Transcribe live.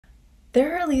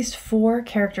There are at least 4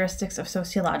 characteristics of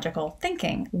sociological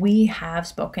thinking. We have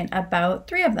spoken about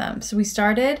 3 of them. So we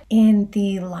started in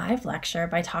the live lecture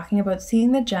by talking about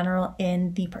seeing the general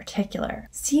in the particular.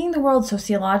 Seeing the world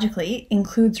sociologically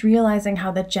includes realizing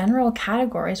how the general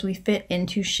categories we fit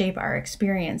into shape our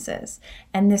experiences.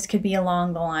 And this could be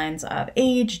along the lines of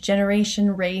age,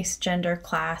 generation, race, gender,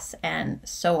 class, and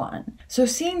so on. So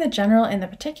seeing the general in the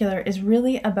particular is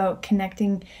really about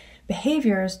connecting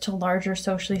behaviors to larger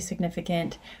socially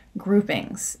significant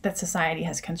groupings that society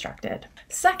has constructed.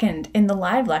 Second, in the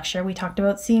live lecture, we talked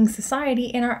about seeing society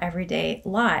in our everyday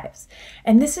lives.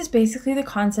 And this is basically the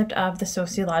concept of the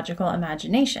sociological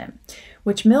imagination,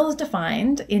 which Mills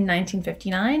defined in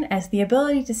 1959 as the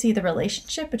ability to see the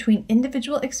relationship between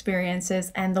individual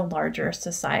experiences and the larger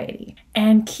society.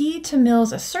 And key to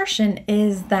Mills' assertion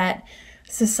is that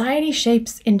society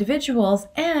shapes individuals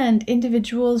and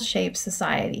individuals shape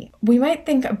society. We might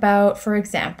think about, for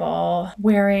example,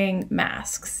 wearing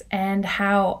masks and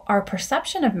how our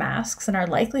perception of masks and our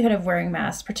likelihood of wearing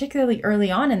masks, particularly early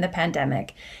on in the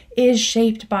pandemic, is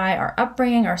shaped by our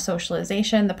upbringing, our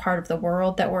socialization, the part of the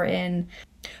world that we're in.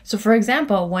 So for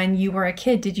example, when you were a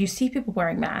kid, did you see people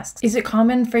wearing masks? Is it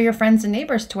common for your friends and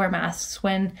neighbors to wear masks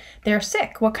when they're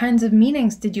sick? What kinds of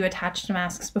meanings did you attach to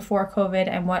masks before COVID,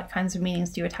 and what kinds of meanings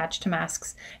do you attach to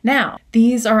masks now?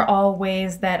 These are all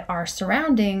ways that our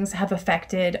surroundings have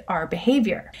affected our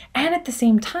behavior. And at the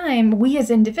same time, we as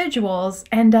individuals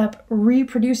end up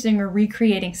reproducing or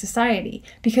recreating society.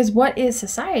 Because what is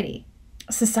society?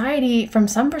 Society, from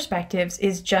some perspectives,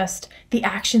 is just the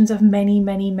actions of many,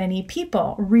 many, many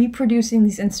people reproducing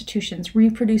these institutions,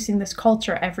 reproducing this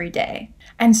culture every day.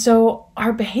 And so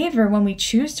our behavior when we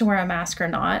choose to wear a mask or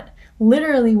not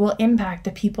literally will impact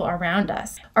the people around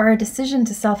us. Our decision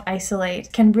to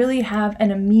self-isolate can really have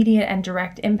an immediate and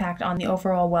direct impact on the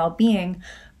overall well-being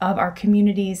of our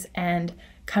communities and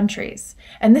countries.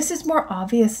 And this is more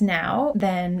obvious now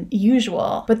than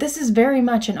usual, but this is very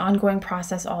much an ongoing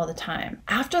process all the time.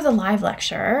 After the live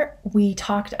lecture, we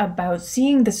talked about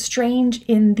seeing the strange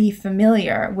in the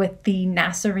familiar with the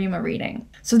Nasarima reading.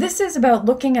 So this is about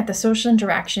looking at the social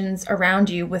interactions around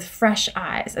you with fresh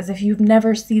eyes, as if you've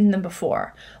never seen them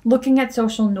before, looking at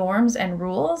social norms and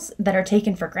rules that are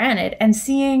taken for granted and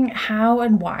seeing how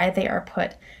and why they are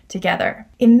put together.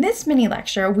 In this mini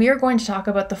lecture, we are going to talk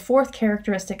about the 4th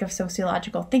characteristic of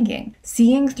sociological thinking,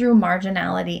 seeing through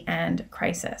marginality and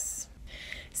crisis.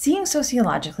 Seeing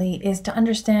sociologically is to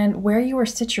understand where you are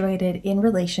situated in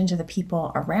relation to the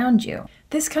people around you.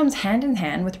 This comes hand in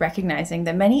hand with recognizing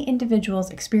that many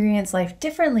individuals experience life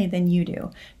differently than you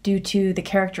do, due to the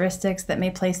characteristics that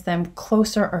may place them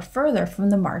closer or further from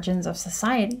the margins of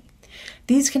society.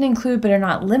 These can include, but are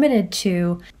not limited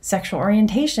to, sexual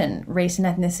orientation, race and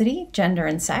ethnicity, gender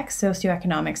and sex,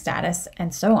 socioeconomic status,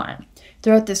 and so on.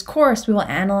 Throughout this course, we will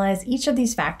analyze each of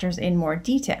these factors in more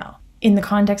detail in the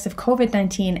context of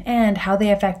COVID-19 and how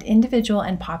they affect individual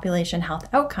and population health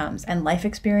outcomes and life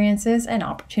experiences and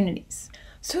opportunities.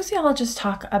 Sociologists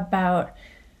talk about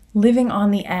living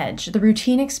on the edge, the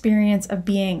routine experience of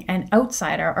being an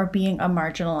outsider or being a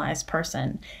marginalized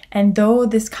person. And though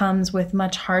this comes with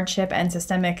much hardship and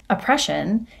systemic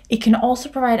oppression, it can also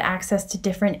provide access to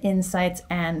different insights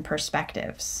and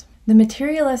perspectives. The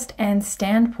materialist and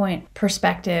standpoint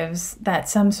perspectives that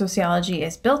some sociology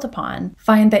is built upon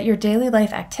find that your daily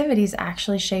life activities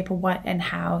actually shape what and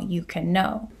how you can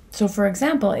know. So for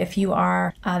example, if you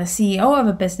are the CEO of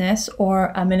a business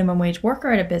or a minimum wage worker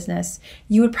at a business,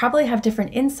 you would probably have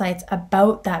different insights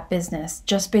about that business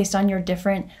just based on your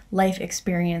different life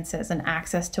experiences and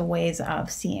access to ways of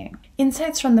seeing.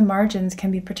 Insights from the margins can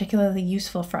be particularly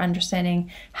useful for understanding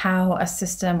how a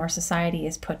system or society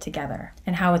is put together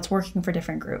and how it's working for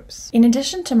different groups. In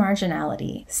addition to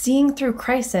marginality, seeing through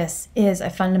crisis is a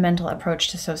fundamental approach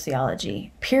to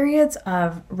sociology. Periods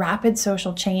of rapid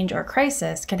social change or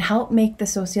crisis can help make the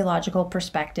sociological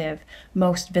perspective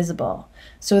most visible.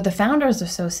 So the founders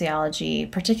of sociology,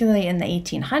 particularly in the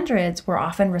 1800s, were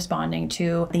often responding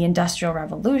to the Industrial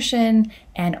Revolution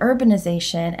and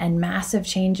urbanization and massive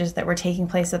changes that were taking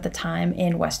place at the time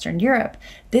in Western Europe.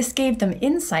 This gave them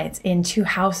insights into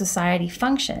how society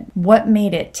functioned, what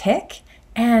made it tick,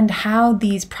 and how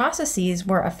these processes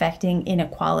were affecting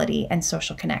inequality and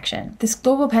social connection. This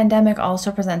global pandemic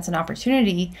also presents an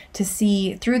opportunity to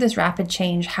see through this rapid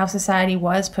change how society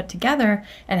was put together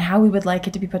and how we would like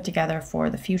it to be put together for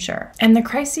the future. And the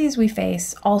crises we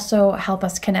face also help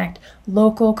us connect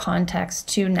local context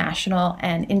to national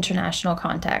and international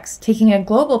context, taking a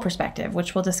global perspective,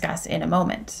 which we'll discuss in a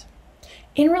moment.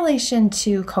 In relation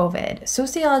to COVID,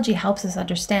 sociology helps us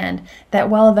understand that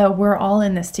while the we're all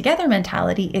in this together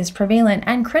mentality is prevalent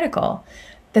and critical,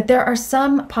 that there are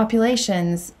some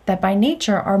populations that by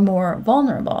nature are more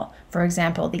vulnerable. For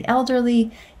example, the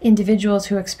elderly, individuals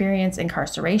who experience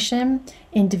incarceration,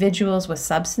 individuals with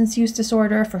substance use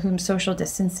disorder for whom social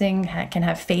distancing can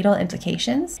have fatal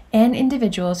implications, and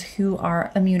individuals who are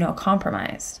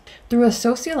immunocompromised. Through a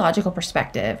sociological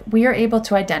perspective, we are able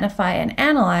to identify and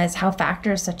analyze how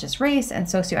factors such as race and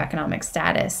socioeconomic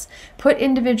status put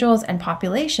individuals and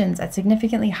populations at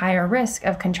significantly higher risk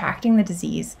of contracting the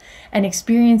disease and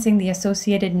experiencing the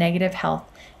associated negative health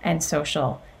and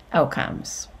social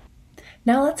outcomes.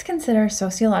 Now let's consider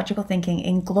sociological thinking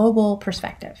in global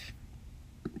perspective.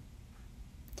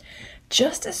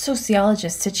 Just as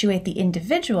sociologists situate the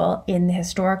individual in the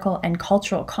historical and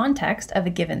cultural context of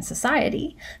a given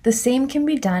society, the same can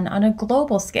be done on a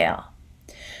global scale.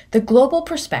 The global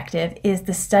perspective is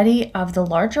the study of the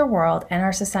larger world and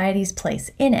our society's place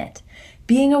in it.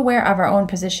 Being aware of our own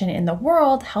position in the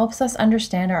world helps us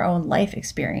understand our own life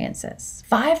experiences.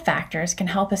 5 factors can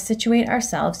help us situate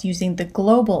ourselves using the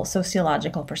global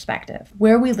sociological perspective.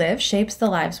 Where we live shapes the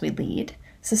lives we lead.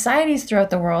 Societies throughout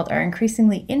the world are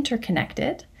increasingly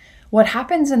interconnected. What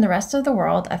happens in the rest of the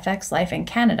world affects life in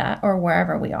Canada or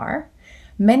wherever we are.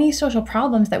 Many social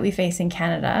problems that we face in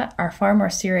Canada are far more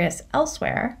serious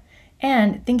elsewhere.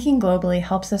 And thinking globally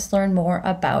helps us learn more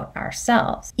about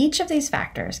ourselves. Each of these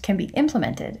factors can be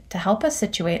implemented to help us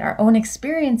situate our own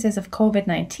experiences of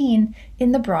COVID-19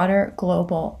 in the broader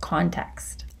global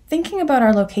context. Thinking about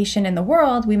our location in the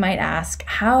world, we might ask,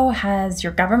 how has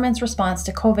your government's response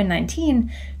to COVID-19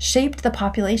 shaped the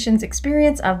population's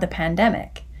experience of the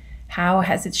pandemic? How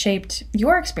has it shaped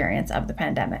your experience of the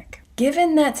pandemic?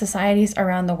 Given that societies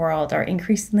around the world are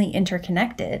increasingly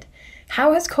interconnected,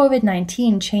 how has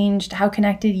COVID-19 changed how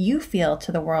connected you feel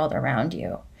to the world around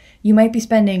you? You might be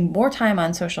spending more time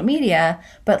on social media,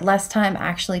 but less time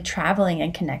actually traveling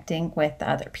and connecting with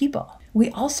other people. We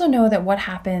also know that what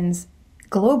happens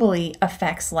globally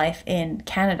affects life in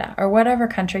Canada or whatever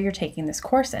country you're taking this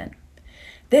course in.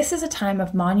 This is a time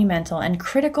of monumental and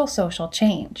critical social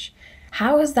change.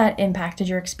 How has that impacted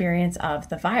your experience of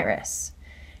the virus?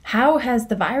 How has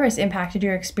the virus impacted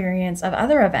your experience of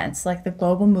other events like the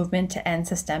global movement to end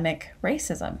systemic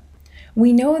racism?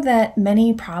 We know that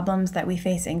many problems that we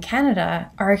face in Canada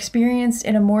are experienced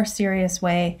in a more serious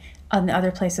way in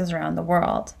other places around the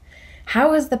world.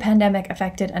 How has the pandemic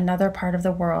affected another part of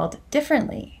the world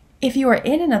differently? If you are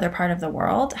in another part of the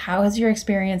world, how has your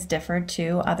experience differed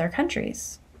to other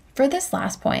countries? For this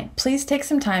last point, please take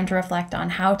some time to reflect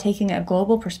on how taking a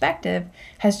global perspective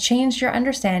has changed your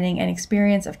understanding and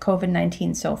experience of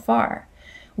COVID-19 so far.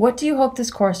 What do you hope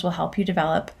this course will help you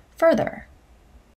develop further?